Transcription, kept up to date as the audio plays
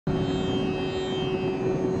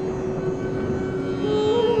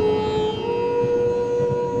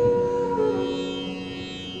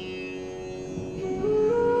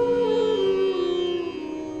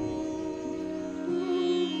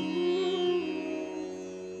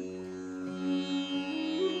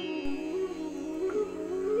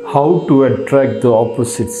How to attract the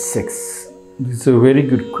opposite sex? This is a very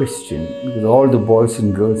good question because all the boys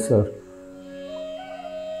and girls are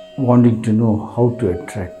wanting to know how to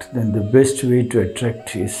attract. Then the best way to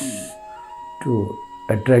attract is to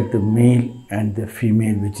attract the male and the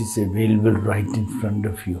female, which is available right in front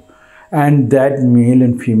of you. And that male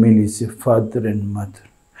and female is a father and mother.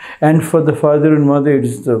 And for the father and mother, it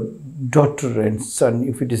is the daughter and son.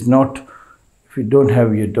 If it is not, if you don't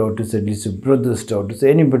have your daughters, at least your brother's daughters,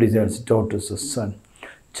 anybody else's daughters or son,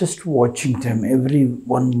 just watching them every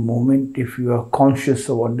one moment, if you are conscious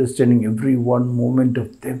of understanding every one moment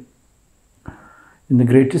of them. And the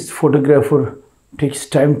greatest photographer takes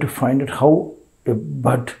time to find out how a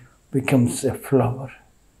bud becomes a flower.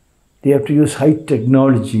 They have to use high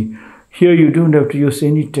technology. Here you don't have to use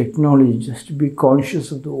any technology, just to be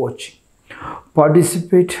conscious of the watching.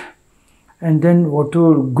 Participate, and then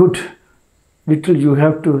whatever good little you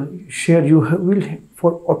have to share, you will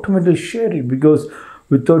automatically share it, because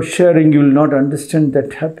without sharing you will not understand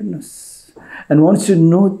that happiness. And once you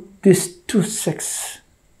know these two sexes,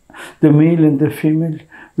 the male and the female,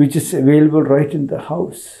 which is available right in the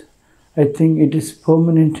house, I think it is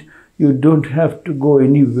permanent. You don't have to go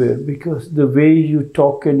anywhere, because the way you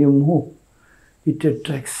talk and you move, it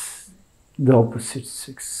attracts the opposite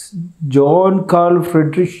sex. Carl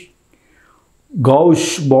Friedrich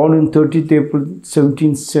Gauss, born on 30th April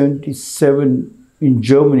 1777 in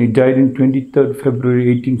Germany, died on 23rd February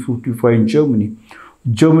 1855 in Germany.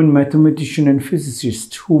 German mathematician and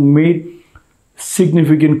physicist who made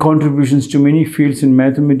significant contributions to many fields in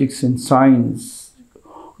mathematics and science.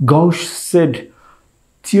 Gauss said,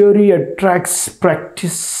 "Theory attracts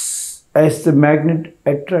practice as the magnet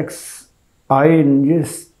attracts iron."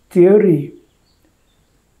 Yes, theory.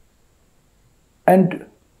 And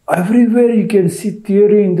everywhere you can see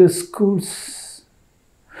theory in the schools.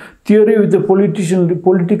 Theory with the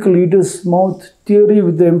political leaders' mouth, theory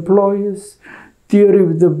with the employers, theory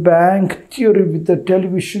with the bank, theory with the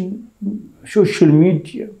television, social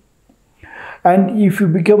media. And if you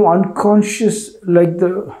become unconscious, like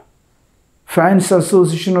the fans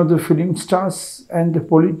association of the film stars and the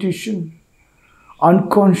politician,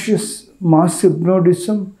 unconscious mass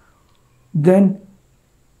hypnotism, then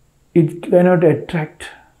it cannot attract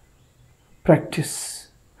practice.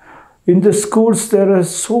 In the schools, there are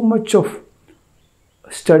so much of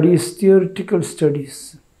studies, theoretical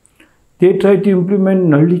studies. They try to implement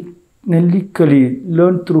nullically,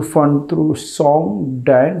 learn through fun, through song,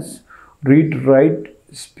 dance, read, write,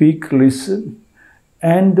 speak, listen,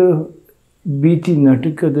 and the Biti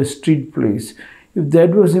Natika, the street plays. If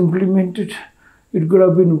that was implemented, it could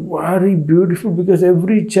have been very beautiful, because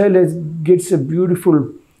every child gets a beautiful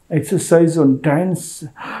exercise on dance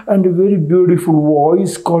and a very beautiful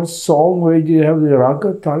voice called song, where you have the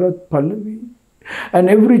raga, talat, pallavi. And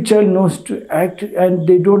every child knows to act, and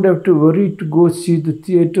they don't have to worry to go see the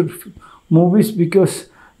theater movies, because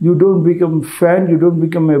you don't become a fan, you don't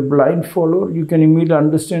become a blind follower. You can immediately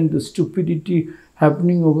understand the stupidity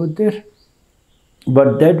happening over there.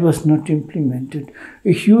 But that was not implemented.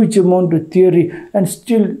 A huge amount of theory, and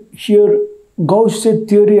still here Gauss said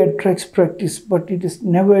theory attracts practice, but it has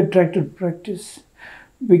never attracted practice,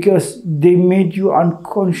 because they made you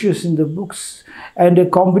unconscious in the books, and a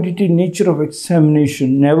competitive nature of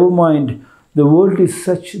examination. Never mind, the world is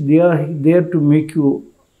such, they are there to make you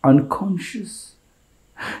unconscious.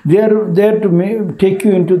 They are there to take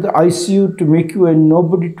you into the ICU, to make you a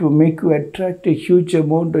nobody, to make you attract a huge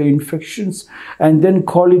amount of infections, and then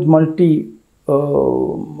call it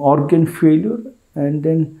multi-organ failure, and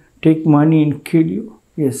then take money and kill you.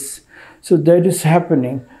 Yes, so that is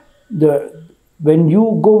happening. When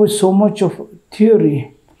you go with so much of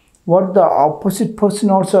theory, what the opposite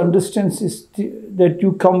person also understands is that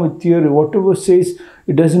you come with theory. Whatever says,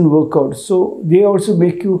 it doesn't work out. So they also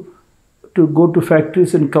make you to go to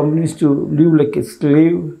factories and companies to live like a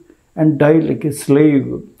slave and die like a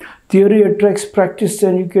slave. Theory attracts practice,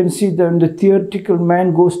 and you can see that when the theoretical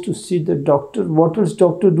man goes to see the doctor, what does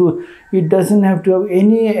doctor do? He doesn't have to have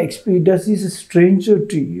any experience. He's a stranger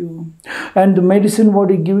to you. And the medicine what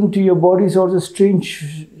he's giving to your body is also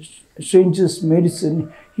stranger's medicine.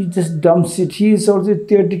 He just dumps it. He is also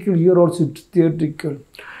theoretical, you're also theoretical.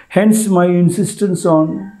 Hence my insistence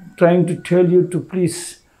on trying to tell you to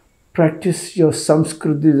please practice your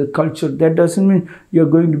Samskriti, the culture. That doesn't mean you're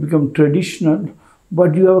going to become traditional,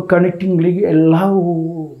 but you have a connecting link, a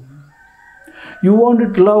love. You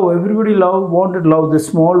wanted love, everybody wanted love. The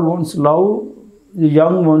small ones love, the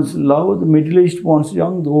young ones love, the middle-aged ones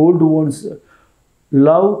young, the old ones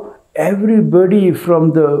love. Everybody,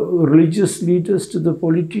 from the religious leaders to the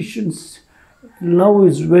politicians, love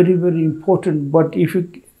is very, very important. But if you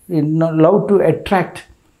love to attract.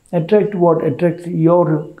 Attract what? Attract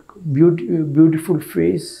your beautiful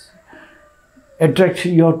face, attract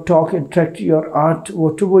your talk, attract your art,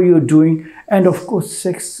 whatever you're doing. And of course,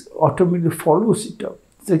 sex automatically follows it up.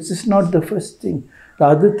 Sex is not the first thing. The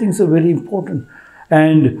other things are very important.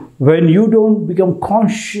 And when you don't become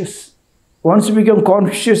conscious, once you become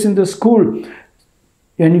conscious in the school,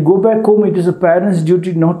 when you go back home, it is a parent's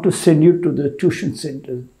duty not to send you to the tuition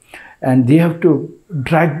center. And they have to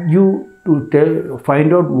drag you to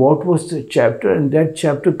find out what was the chapter, and that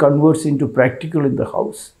chapter converts into practical in the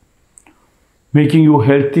house. Making you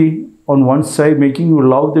healthy on one side, making you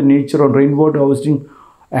love the nature on rainwater harvesting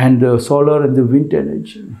and the solar and the wind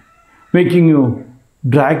energy. Making you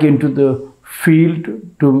drag into the field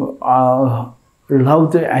to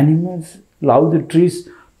love the animals, love the trees,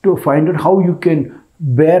 to find out how you can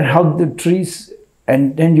bear hug the trees,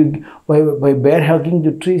 and then you, by bear hugging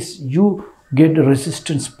the trees, you get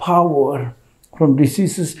resistance power from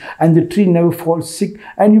diseases, and the tree never falls sick,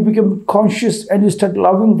 and you become conscious, and you start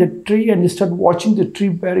loving the tree, and you start watching the tree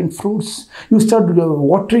bearing fruits. You start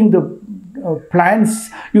watering the plants,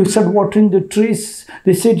 you start watering the trees.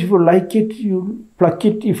 They said if you like it, you pluck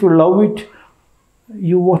it. If you love it,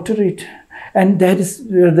 you water it. And that is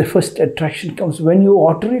where the first attraction comes. When you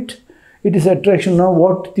water it, it is attraction. Now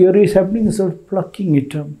what theory is happening is sort of plucking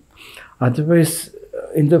it. Otherwise,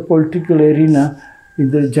 in the political arena,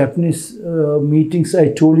 in the Japanese meetings, I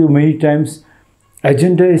told you many times,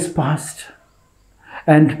 agenda is passed.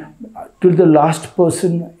 And till the last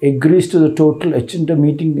person agrees to the total agenda,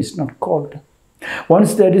 meeting is not called.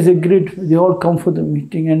 Once that is agreed, they all come for the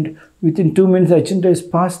meeting, and within 2 minutes, agenda is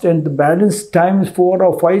passed, and the balance time is 4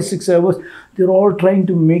 or 5, 6 hours. They're all trying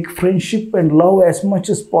to make friendship and love as much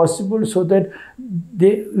as possible, so that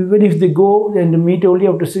they, even if they go and meet only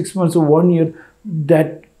after 6 months or 1 year,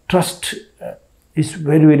 that trust is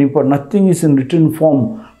very, very important. Nothing is in written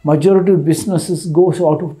form. Majority of businesses goes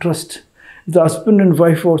out of trust. The husband and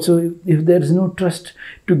wife also, if there is no trust,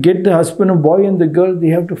 to get the husband, a boy and the girl, they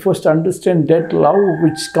have to first understand that love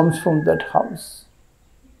which comes from that house.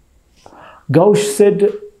 Gauss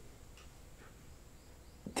said,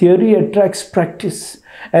 theory attracts practice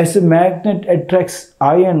as a magnet attracts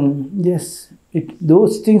iron. Yes,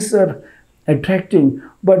 those things are attracting,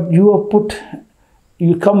 but you are put,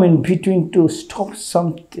 you come in between to stop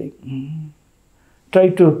something. Try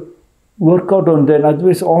to work out on that.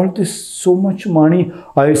 Otherwise, all this, so much money,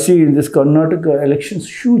 I see in this Karnataka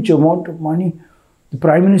elections, huge amount of money. The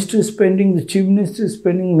Prime Minister is spending, the Chief Minister is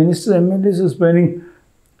spending, Ministers, MLAs are spending.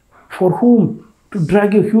 For whom? To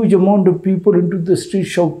drag a huge amount of people into the street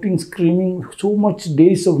shouting, screaming, so much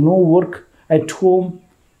days of no work at home.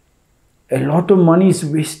 A lot of money is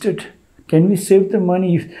wasted. Can we save the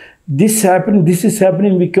money? If this happened, this is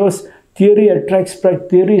happening because theory attracts practice.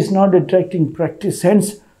 Theory is not attracting practice.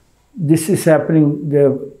 Hence, this is happening.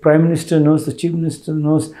 The Prime Minister knows, the Chief Minister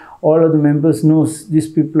knows, all of the members knows. These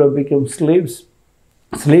people have become slaves.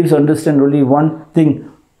 Slaves understand only one thing,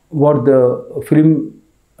 what the film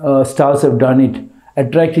stars have done it,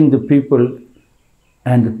 attracting the people,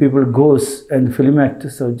 and the people goes, and the film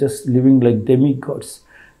actors are just living like demigods.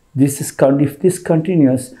 This is, if this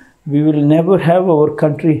continues, we will never have our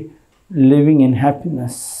country living in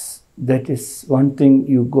happiness. That is one thing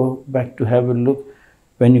you go back to have a look.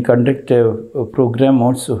 When you conduct a program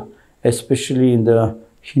also, especially in the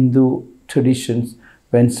Hindu traditions,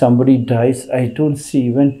 when somebody dies, I don't see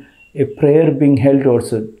even a prayer being held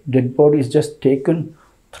also. Dead body is just taken,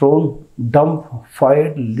 thrown, dumped,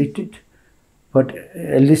 fired, lit it. But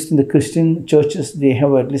at least in the Christian churches, they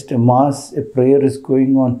have at least a mass, a prayer is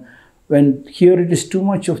going on. When here it is too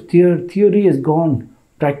much of theory is gone,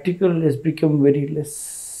 practical has become very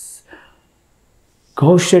less.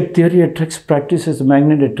 Gauss said theory attracts practice as a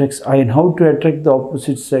magnet attracts iron. How to attract the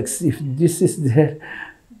opposite sex? If this is there,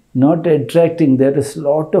 not attracting, there is a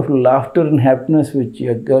lot of laughter and happiness with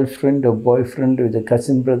your girlfriend or boyfriend, with a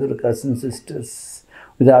cousin brother, cousin sisters,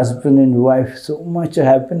 with a husband and wife. So much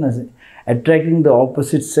happiness. Attracting the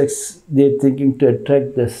opposite sex, they're thinking to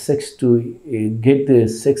attract the sex, to get the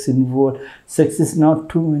sex involved. Sex is not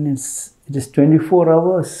 2 minutes, it is 24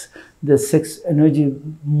 hours. The sex energy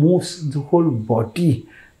moves the whole body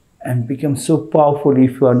and becomes so powerful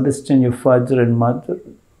if you understand your father and mother.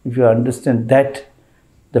 If you understand that,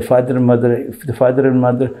 the father and mother, if the father and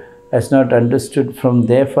mother has not understood from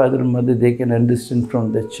their father and mother, they can understand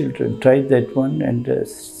from their children. Try that one and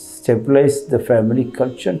stabilize the family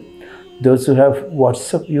culture. Those who have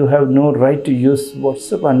WhatsApp, you have no right to use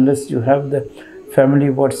WhatsApp unless you have the family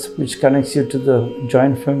WhatsApp, which connects you to the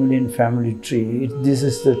joint family and family tree. This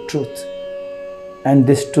is the truth. And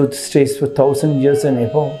this truth stays for 1,000 years and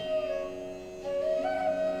above.